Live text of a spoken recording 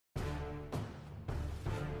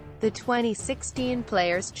The 2016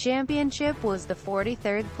 Players' Championship was the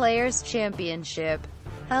 43rd Players' Championship,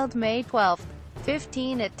 held May 12,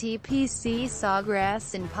 15 at TPC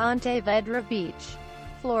Sawgrass in Ponte Vedra Beach,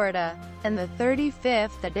 Florida, and the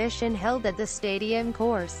 35th edition held at the Stadium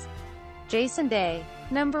Course. Jason Day,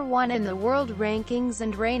 number 1 in the world rankings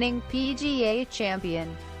and reigning PGA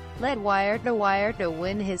champion, led wire-to-wire to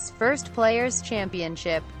win his first Players'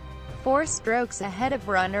 Championship, 4 strokes ahead of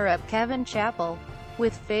runner-up Kevin Chappell.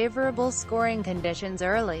 With favorable scoring conditions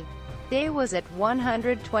early, Day was at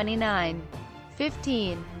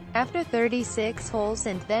 129.15 after 36 holes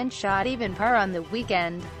and then shot even par on the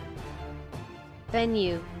weekend.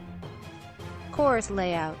 Venue, course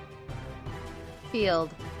layout, field: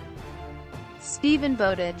 Stephen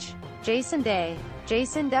Bowditch, Jason Day,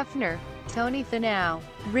 Jason Dufner, Tony Finau,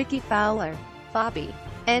 Ricky Fowler, Fabi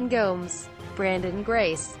N. Gomes, Brandon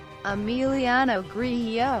Grace, Emiliano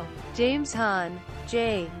Grillo, James Hahn,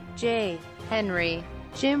 J. Henry,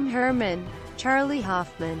 Jim Herman, Charlie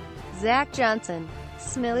Hoffman, Zach Johnson,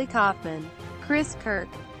 Smiley Kaufman, Chris Kirk,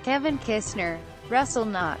 Kevin Kistner, Russell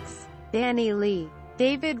Knox, Danny Lee,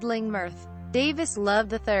 David Lingmerth, Davis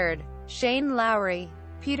Love III, Shane Lowry,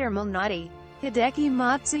 Peter Malnati, Hideki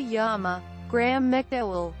Matsuyama, Graham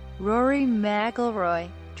McDowell, Rory McIlroy,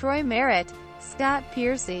 Troy Merritt, Scott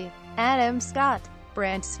Piercy, Adam Scott,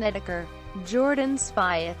 Brandt Snedeker, Jordan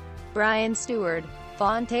Spieth, Brian Stewart,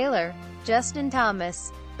 Vaughn Taylor, Justin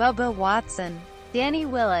Thomas, Bubba Watson, Danny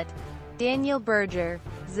Willett, Daniel Berger,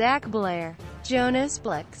 Zach Blair, Jonas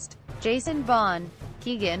Blixt, Jason Vaughn,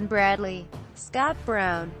 Keegan Bradley, Scott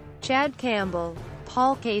Brown, Chad Campbell,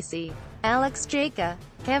 Paul Casey, Alex Jacob,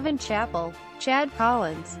 Kevin Chappell, Chad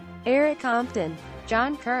Collins, Eric Compton,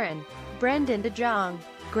 John Curran, Brendan DeJong,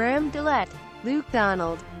 Graham Dillette, Luke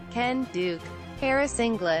Donald, Ken Duke, Harris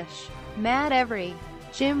English, Matt Every,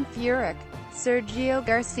 Jim Furyk, Sergio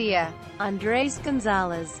Garcia, Andres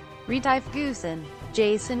Gonzalez, Retief Goosen,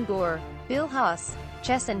 Jason Gore, Bill Haas,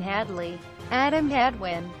 Chesson Hadley, Adam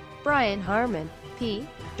Hadwin, Brian Harmon, P.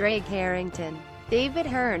 Drake Harrington, David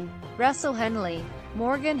Hearn, Russell Henley,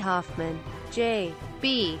 Morgan Hoffman, J.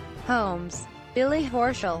 B. Holmes, Billy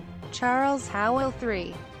Horschel, Charles Howell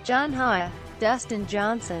III, John Haw, Dustin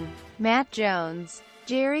Johnson, Matt Jones,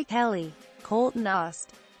 Jerry Kelly, Colton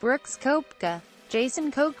Ost, Brooks Koepka,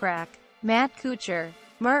 Jason Kokrak, Matt Kuchar,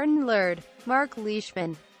 Martin Lurd, Mark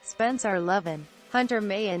Leishman, Spencer Lovin, Hunter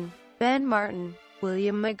Mahan, Ben Martin,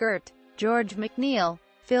 William McGirt, George McNeil,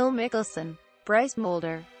 Phil Mickelson, Bryce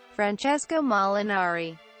Mulder, Francesco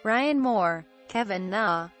Molinari, Ryan Moore, Kevin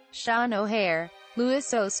Na, Sean O'Hare,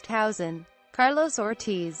 Louis Oosthuizen, Carlos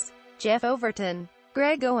Ortiz, Jeff Overton,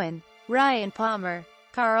 Greg Owen, Ryan Palmer,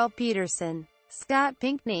 Carl Peterson, Scott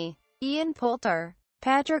Pinkney, Ian Poulter,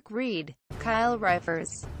 Patrick Reed, Kyle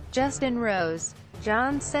Reifers, Justin Rose,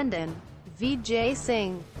 John Senden, Vijay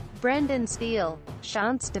Singh, Brendan Steele,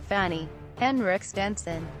 Sean Stefani, Henrik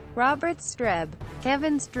Stenson, Robert Streb,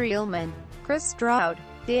 Kevin Streelman, Chris Stroud,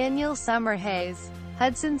 Daniel Summerhays,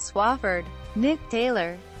 Hudson Swafford, Nick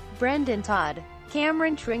Taylor, Brendan Todd,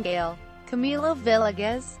 Cameron Tringale, Camilo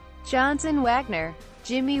Villegas, Johnson Wagner,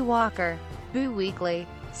 Jimmy Walker, Boo Weekley,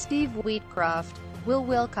 Steve Wheatcroft, Will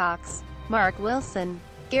Wilcox, Mark Wilson,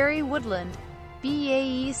 Gary Woodland,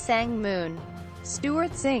 Bae Sang Moon,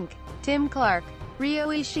 Stuart Sink, Tim Clark, Ryo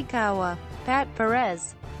Ishikawa, Pat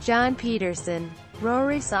Perez, John Peterson,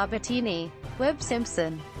 Rory Sabatini, Webb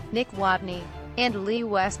Simpson, Nick Watney, and Lee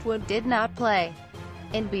Westwood did not play.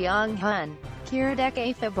 In Byung Hun,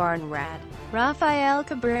 Kiradech Barnrat, Rafael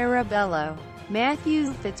Cabrera Bello,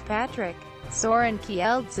 Matthew Fitzpatrick, Soren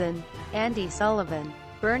Kjeldsen, Andy Sullivan,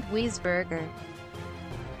 Bernd Wiesberger.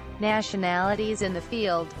 Nationalities in the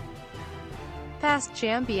field. Past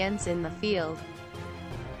champions in the field.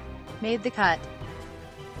 Made the cut.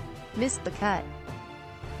 Missed the cut.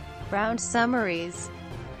 Round summaries.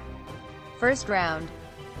 First round.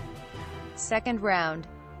 Second round.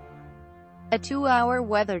 A 2-hour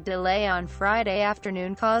weather delay on Friday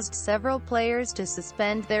afternoon caused several players to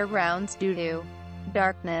suspend their rounds due to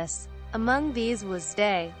darkness. Among these was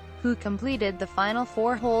Day, who completed the final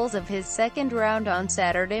 4 holes of his second round on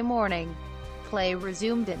Saturday morning. Play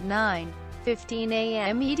resumed at 9:15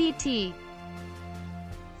 a.m. EDT.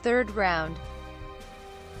 Third round.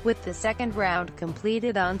 With the second round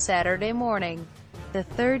completed on Saturday morning, the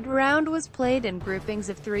third round was played in groupings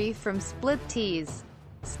of 3 from split tees.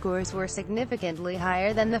 Scores were significantly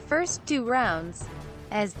higher than the first 2 rounds.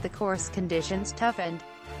 As the course conditions toughened,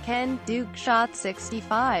 Ken Duke shot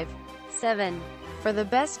 65.7 for the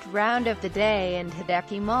best round of the day and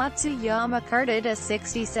Hideki Matsuyama carded a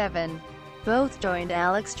 67. Both joined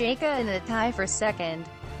Alex Jacob in the tie for second.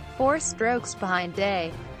 4 strokes behind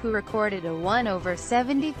Day, who recorded a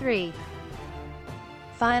 1/73.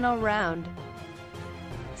 Final round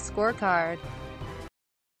scorecard.